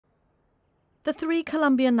The three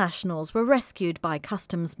Colombian nationals were rescued by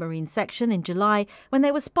Customs Marine Section in July when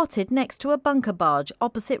they were spotted next to a bunker barge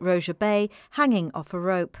opposite Rosia Bay, hanging off a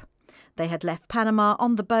rope. They had left Panama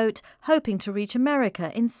on the boat, hoping to reach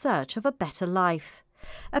America in search of a better life.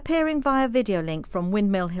 Appearing via video link from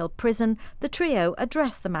Windmill Hill Prison, the trio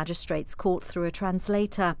addressed the Magistrates court through a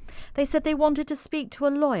translator. They said they wanted to speak to a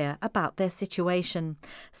lawyer about their situation.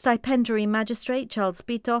 Stipendiary Magistrate Charles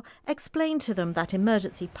Pitto explained to them that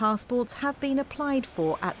emergency passports have been applied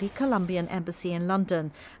for at the Colombian Embassy in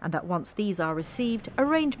London, and that once these are received,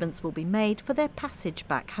 arrangements will be made for their passage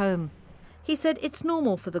back home. He said it's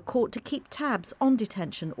normal for the court to keep tabs on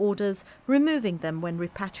detention orders, removing them when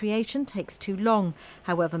repatriation takes too long.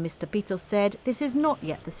 However, Mr. Pitto said this is not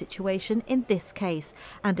yet the situation in this case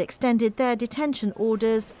and extended their detention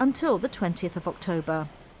orders until the 20th of October.